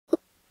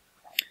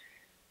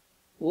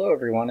Hello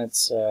everyone,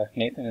 it's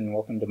Nathan and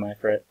welcome to my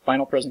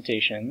final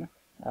presentation.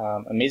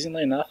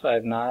 Amazingly enough,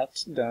 I've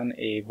not done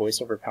a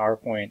voiceover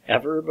PowerPoint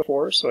ever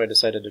before, so I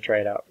decided to try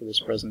it out for this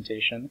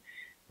presentation.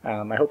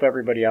 I hope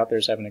everybody out there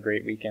is having a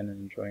great weekend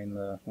and enjoying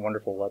the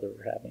wonderful weather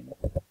we're having.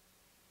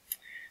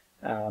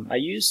 I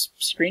use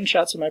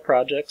screenshots of my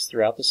projects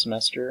throughout the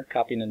semester,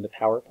 copying into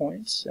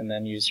PowerPoints, and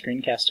then use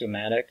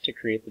Screencast-O-Matic to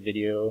create the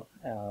video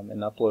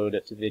and upload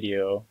it to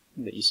video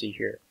that you see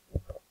here.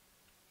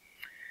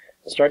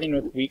 Starting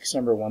with weeks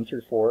number 1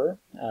 through 4,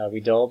 we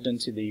delved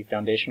into the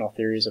foundational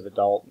theories of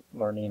adult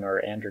learning,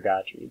 or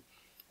andragogy.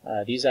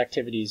 These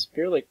activities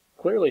fairly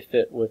clearly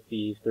fit with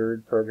the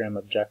third program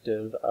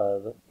objective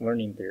of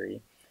learning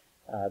theory.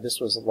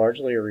 This was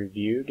largely a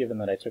review, given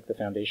that I took the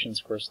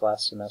Foundations course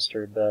last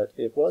semester, but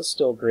it was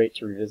still great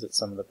to revisit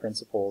some of the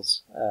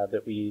principles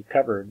that we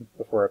covered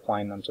before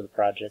applying them to the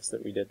projects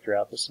that we did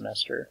throughout the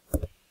semester.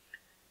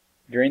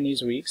 During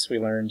these weeks, we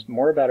learned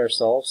more about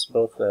ourselves,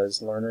 both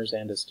as learners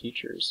and as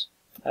teachers.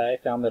 I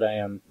found that I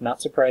am,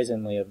 not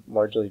surprisingly, a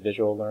largely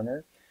visual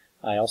learner.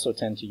 I also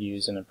tend to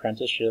use an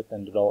apprenticeship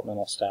and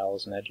developmental style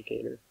as an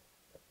educator.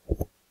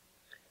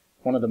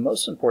 One of the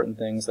most important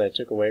things that I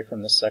took away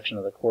from this section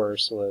of the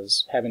course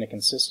was having a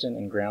consistent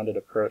and grounded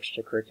approach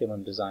to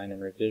curriculum design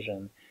and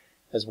revision,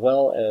 as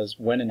well as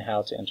when and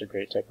how to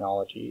integrate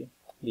technology.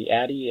 The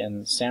ADDIE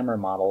and SAMR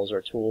models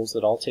are tools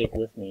that I'll take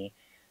with me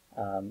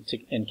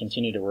and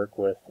continue to work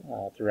with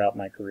throughout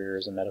my career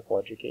as a medical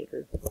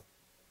educator.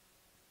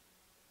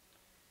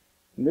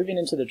 Moving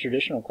into the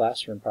traditional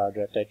classroom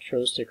project, I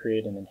chose to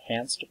create an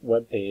enhanced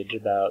web page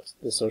about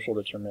the social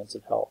determinants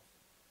of health.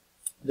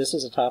 This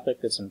is a topic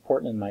that's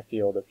important in my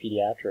field of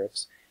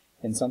pediatrics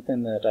and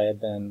something that I had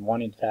been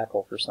wanting to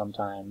tackle for some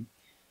time.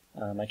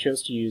 I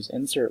chose to use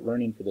Insert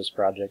Learning for this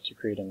project to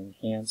create an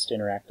enhanced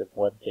interactive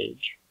web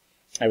page.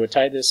 I would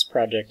tie this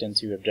project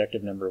into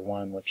objective number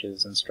 1, which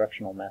is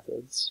instructional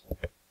methods.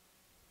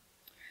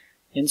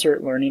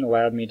 Insert Learning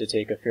allowed me to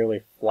take a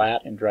fairly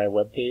flat and dry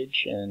web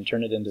page and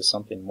turn it into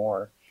something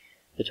more.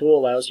 The tool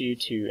allows you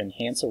to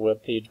enhance a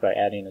web page by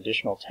adding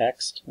additional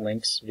text,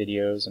 links,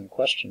 videos, and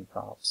question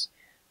prompts.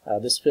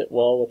 This fit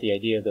well with the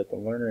idea that the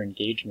learner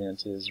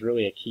engagement is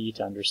really a key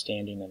to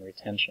understanding and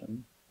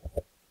retention.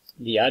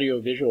 The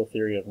audio-visual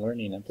theory of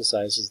learning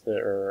emphasizes that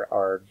there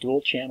are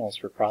dual channels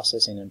for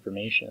processing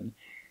information,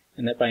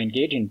 and that by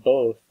engaging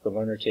both, the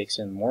learner takes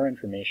in more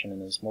information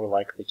and is more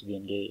likely to be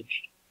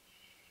engaged.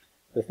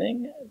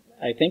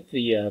 I think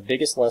the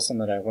biggest lesson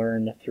that I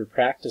learned through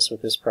practice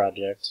with this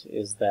project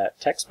is that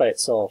text by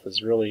itself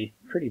is really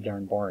pretty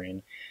darn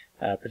boring.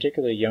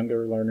 Particularly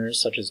younger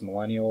learners such as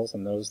millennials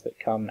and those that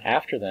come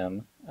after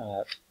them,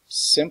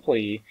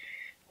 simply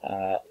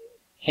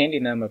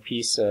handing them a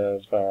piece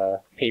of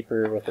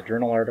paper with a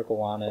journal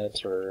article on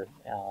it or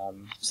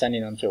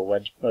sending them to a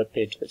web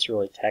page that's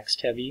really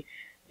text heavy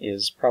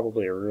is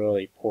probably a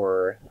really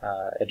poor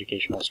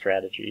educational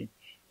strategy.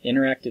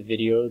 Interactive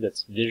video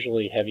that's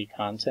visually heavy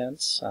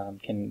content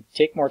can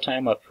take more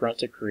time up front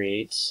to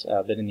create,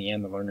 but in the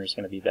end the learner is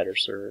going to be better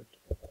served.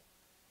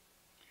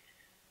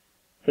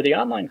 For the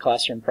online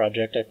classroom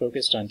project, I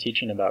focused on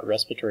teaching about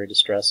respiratory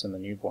distress in the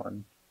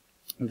newborn.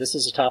 This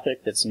is a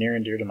topic that's near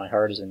and dear to my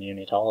heart as a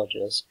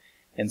neonatologist,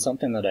 and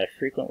something that I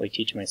frequently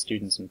teach my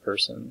students in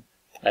person.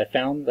 I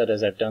found that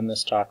as I've done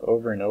this talk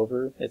over and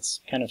over, it's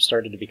kind of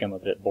started to become a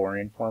bit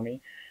boring for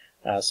me.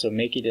 So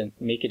making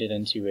it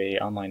into an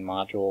online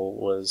module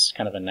was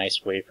kind of a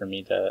nice way for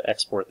me to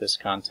export this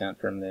content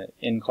from the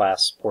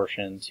in-class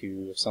portion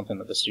to something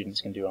that the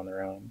students can do on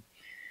their own.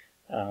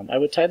 I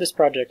would tie this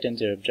project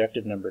into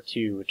objective number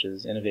 2, which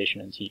is innovation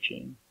in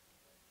teaching.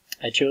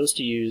 I chose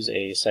to use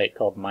a site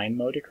called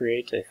MindMo to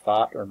create a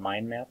thought or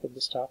mind map of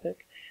this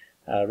topic.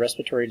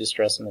 Respiratory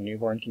distress in the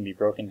newborn can be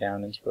broken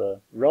down into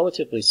a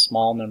relatively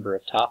small number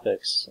of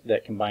topics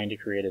that combine to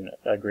create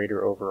a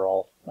greater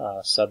overall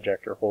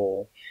subject or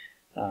whole.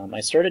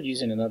 I started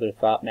using another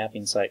thought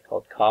mapping site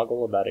called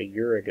Coggle about a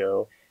year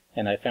ago,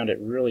 and I found it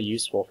really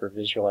useful for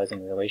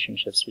visualizing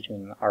relationships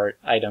between art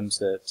items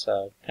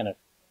that kind of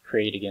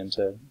create again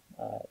to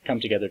come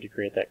together to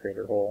create that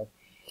greater whole.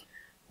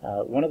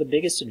 One of the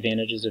biggest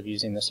advantages of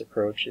using this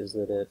approach is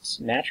that it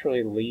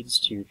naturally leads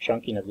to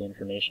chunking of the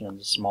information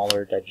into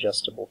smaller,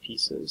 digestible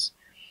pieces.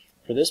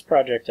 For this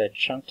project, I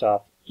chunked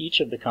off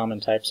each of the common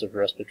types of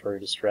respiratory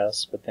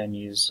distress, but then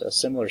used a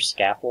similar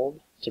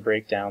scaffold to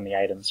break down the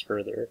items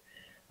further.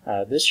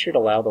 This should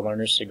allow the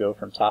learners to go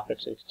from topic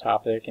to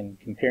topic and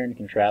compare and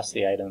contrast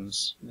the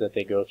items that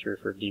they go through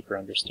for deeper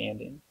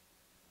understanding.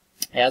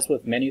 As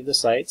with many of the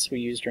sites we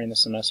used during the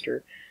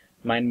semester,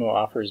 MindMo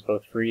offers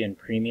both free and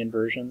premium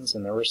versions,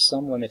 and there were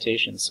some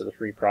limitations to the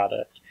free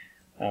product.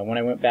 When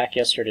I went back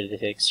yesterday to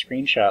take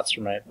screenshots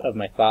of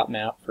my thought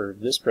map for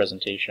this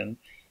presentation,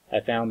 I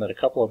found that a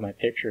couple of my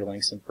picture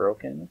links had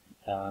broken,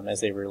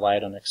 as they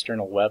relied on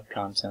external web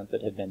content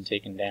that had been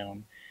taken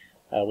down.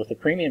 With the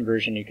premium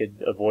version, you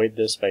could avoid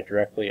this by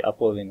directly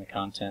uploading the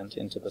content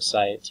into the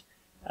site.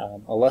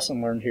 A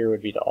lesson learned here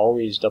would be to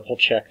always double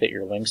check that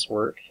your links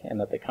work and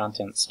that the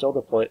content still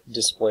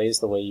displays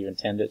the way you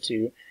intend it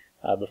to,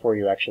 before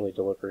you actually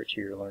deliver it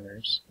to your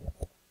learners.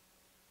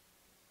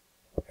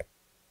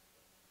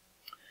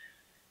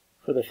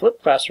 For the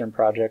flipped classroom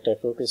project, I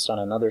focused on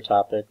another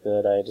topic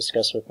that I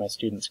discuss with my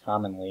students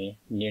commonly,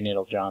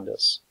 neonatal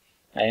jaundice.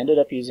 I ended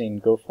up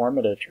using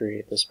GoFormative to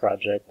create this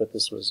project, but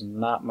this was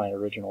not my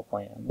original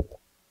plan.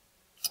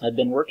 I'd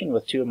been working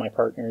with two of my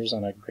partners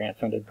on a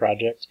grant-funded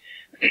project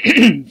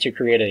to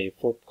create a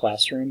flipped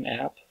classroom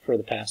app for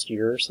the past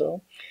year or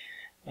so.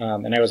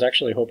 And I was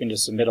actually hoping to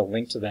submit a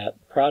link to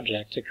that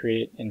project to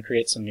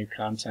create some new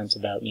content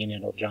about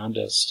neonatal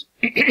jaundice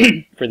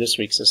for this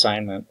week's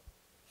assignment.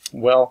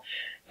 Well,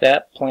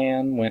 that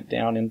plan went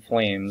down in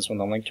flames when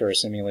the link to our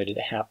simulated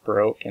app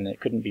broke and it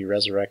couldn't be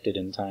resurrected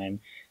in time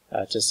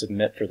to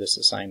submit for this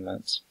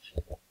assignment.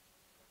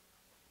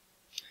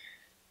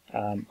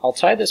 I'll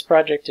tie this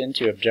project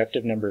into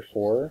objective number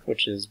 4,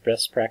 which is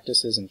best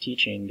practices in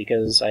teaching,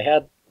 because I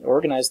had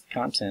organized the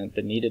content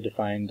but needed to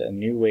find a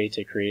new way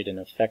to create an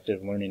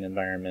effective learning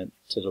environment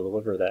to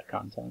deliver that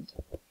content.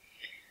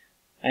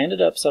 I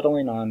ended up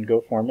settling on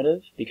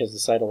GoFormative because the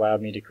site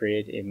allowed me to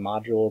create a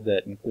module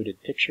that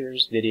included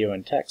pictures, video,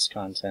 and text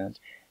content,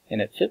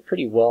 and it fit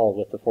pretty well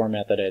with the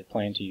format that I had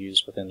planned to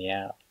use within the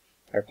app.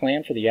 Our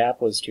plan for the app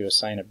was to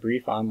assign a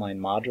brief online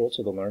module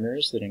to the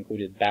learners that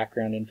included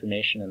background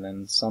information and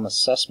then some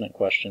assessment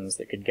questions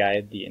that could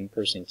guide the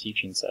in-person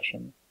teaching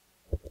session.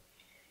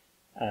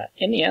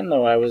 In the end,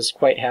 though, I was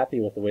quite happy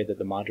with the way that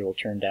the module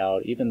turned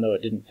out, even though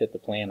it didn't fit the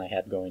plan I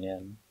had going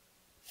in.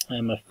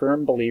 I'm a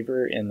firm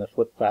believer in the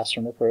flipped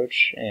classroom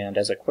approach, and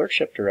as a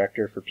clerkship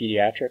director for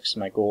pediatrics,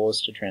 my goal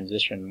is to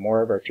transition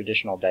more of our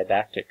traditional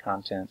didactic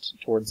content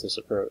towards this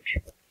approach.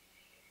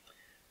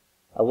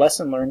 A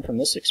lesson learned from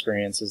this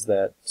experience is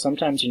that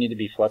sometimes you need to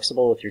be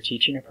flexible with your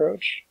teaching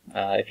approach.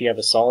 If you have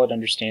a solid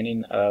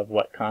understanding of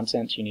what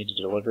content you need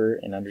to deliver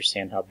and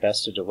understand how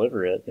best to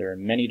deliver it, there are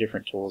many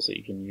different tools that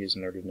you can use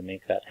in order to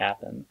make that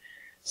happen.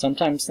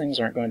 Sometimes things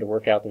aren't going to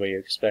work out the way you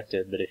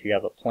expected, but if you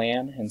have a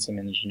plan and some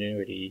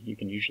ingenuity, you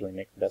can usually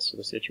make the best of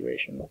the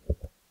situation.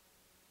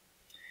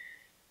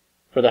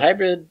 For the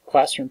hybrid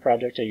classroom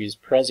project, I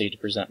used Prezi to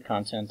present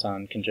content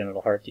on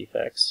congenital heart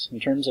defects. In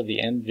terms of the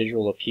end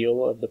visual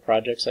appeal of the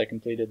projects I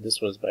completed,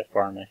 this was by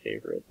far my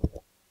favorite.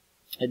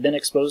 I'd been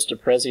exposed to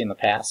Prezi in the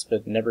past,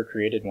 but never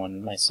created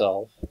one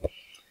myself.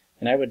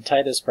 And I would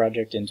tie this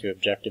project into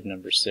objective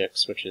number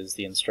 6, which is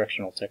the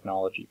instructional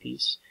technology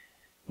piece.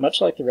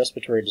 Much like the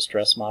respiratory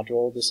distress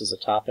module, this is a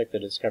topic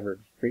that is covered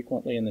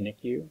frequently in the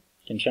NICU.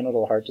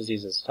 Congenital heart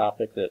disease is a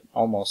topic that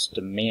almost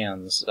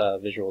demands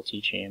visual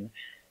teaching,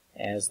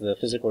 as the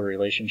physical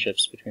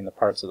relationships between the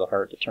parts of the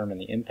heart determine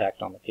the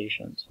impact on the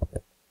patient.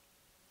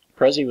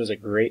 Prezi was a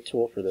great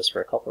tool for this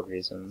for a couple of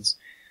reasons.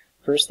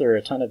 First, there are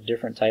a ton of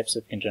different types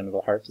of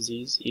congenital heart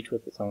disease, each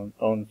with its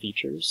own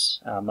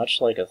features. Much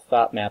like a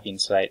thought mapping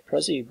site,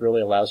 Prezi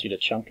really allows you to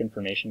chunk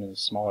information into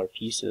smaller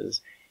pieces,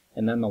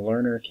 and then the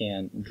learner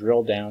can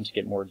drill down to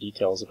get more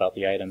details about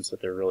the items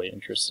that they're really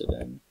interested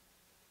in.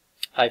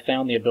 I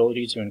found the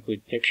ability to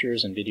include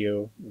pictures and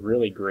video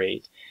really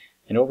great,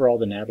 and overall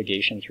the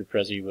navigation through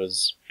Prezi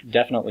was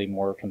definitely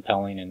more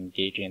compelling and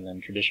engaging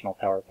than traditional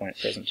PowerPoint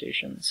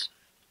presentations.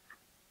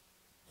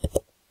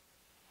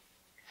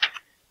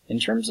 In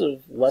terms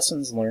of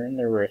lessons learned,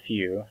 there were a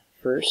few.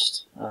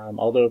 First,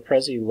 although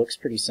Prezi looks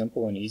pretty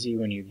simple and easy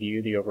when you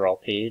view the overall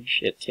page,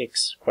 it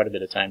takes quite a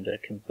bit of time to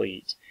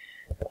complete.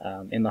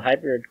 In the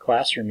hybrid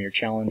classroom, your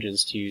challenge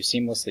is to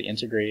seamlessly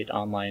integrate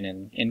online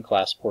and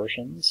in-class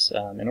portions.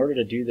 In order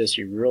to do this,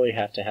 you really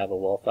have to have a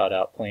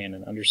well-thought-out plan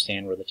and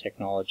understand where the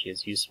technology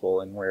is useful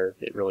and where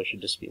it really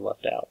should just be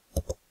left out.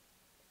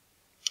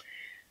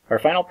 Our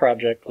final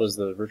project was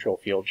the virtual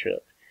field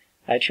trip.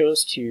 I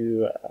chose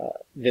to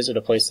visit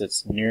a place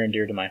that's near and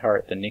dear to my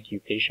heart, the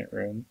NICU patient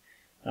room.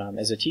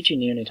 As a teaching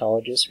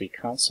neonatologist, we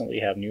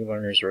constantly have new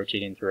learners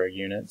rotating through our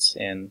units,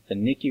 and the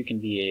NICU can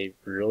be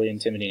a really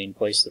intimidating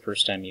place the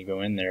first time you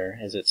go in there,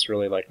 as it's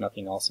really like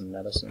nothing else in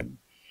medicine.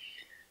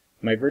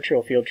 My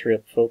virtual field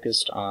trip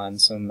focused on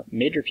some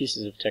major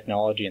pieces of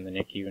technology in the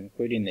NICU,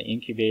 including the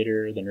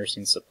incubator, the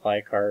nursing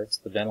supply carts,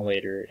 the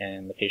ventilator,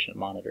 and the patient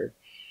monitor.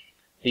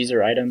 These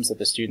are items that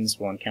the students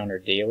will encounter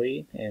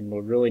daily and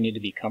will really need to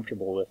be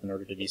comfortable with in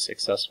order to be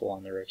successful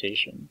on their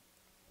rotation.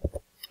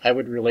 I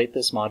would relate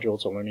this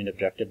module to learning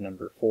objective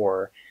number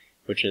 4,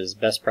 which is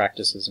best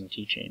practices in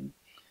teaching.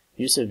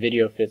 Use of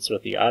video fits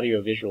with the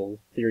audio-visual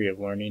theory of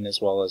learning,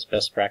 as well as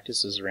best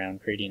practices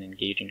around creating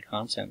engaging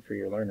content for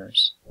your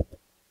learners.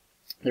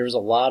 There was a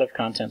lot of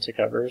content to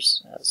cover,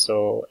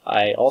 so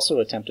I also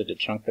attempted to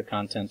chunk the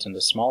content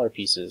into smaller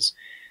pieces,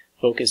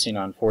 focusing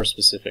on 4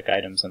 specific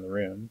items in the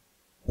room.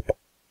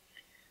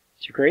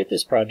 To create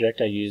this project,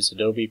 I used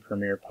Adobe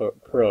Premiere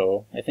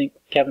Pro. I think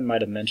Kevin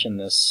might have mentioned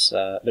this,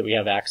 that we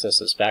have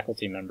access as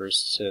faculty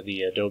members to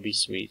the Adobe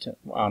suite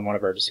on one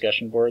of our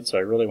discussion boards, so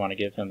I really want to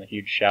give him a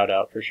huge shout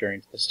out for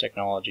sharing this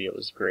technology. It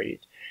was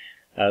great.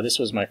 This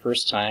was my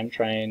first time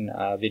trying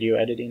video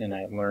editing, and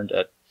I learned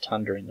a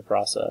ton during the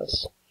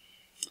process.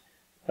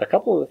 A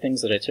couple of the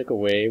things that I took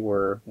away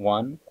were,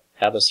 1,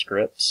 have a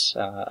script.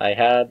 I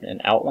had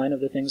an outline of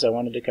the things I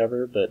wanted to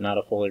cover, but not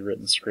a fully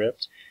written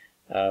script,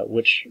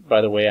 which,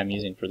 by the way, I'm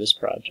using for this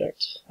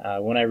project.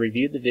 When I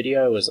reviewed the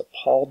video, I was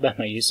appalled by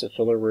my use of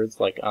filler words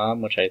like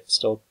which I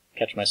still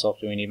catch myself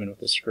doing even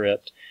with a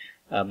script.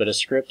 But a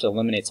script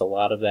eliminates a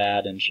lot of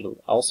that and should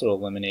also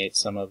eliminate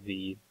some of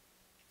the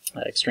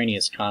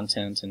extraneous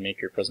content and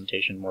make your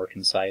presentation more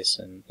concise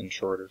and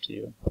shorter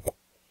too.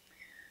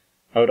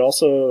 I would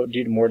also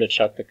do more to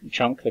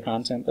chunk the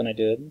content than I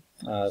did.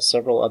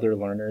 Several other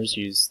learners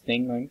use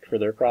ThingLink for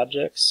their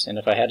projects, and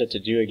if I had it to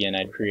do again,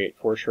 I'd create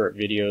 4 short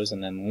videos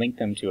and then link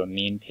them to a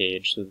main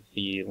page so that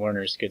the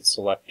learners could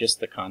select just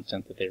the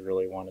content that they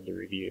really wanted to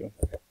review.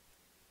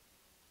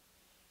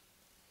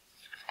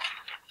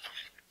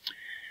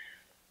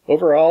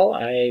 Overall,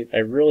 I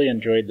really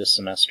enjoyed this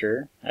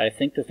semester. I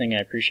think the thing I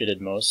appreciated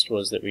most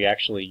was that we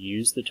actually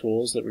used the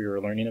tools that we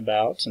were learning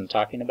about and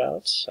talking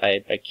about.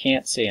 I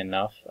can't say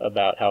enough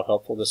about how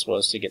helpful this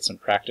was to get some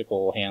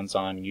practical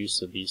hands-on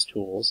use of these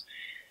tools.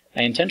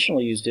 I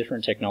intentionally used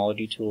different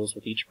technology tools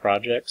with each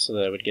project so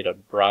that I would get a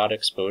broad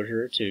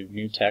exposure to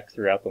new tech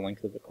throughout the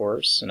length of the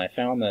course, and I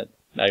found that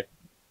I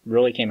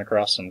really came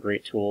across some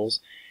great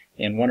tools,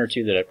 and 1 or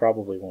 2 that I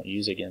probably won't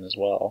use again as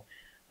well.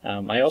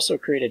 I also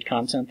created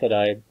content that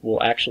I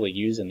will actually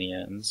use in the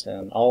end,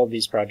 and all of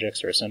these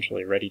projects are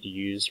essentially ready to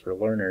use for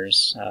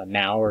learners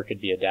now or could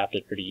be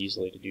adapted pretty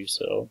easily to do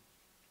so.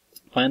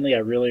 Finally, I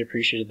really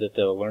appreciated that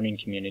the learning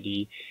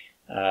community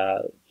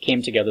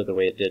came together the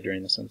way it did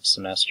during this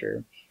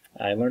semester.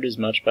 I learned as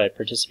much by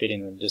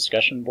participating in the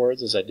discussion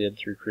boards as I did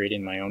through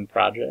creating my own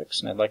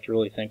projects, and I'd like to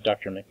really thank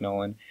Dr.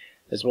 McMillan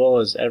as well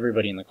as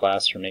everybody in the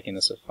class for making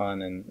this a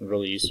fun and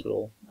really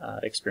useful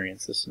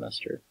experience this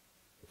semester.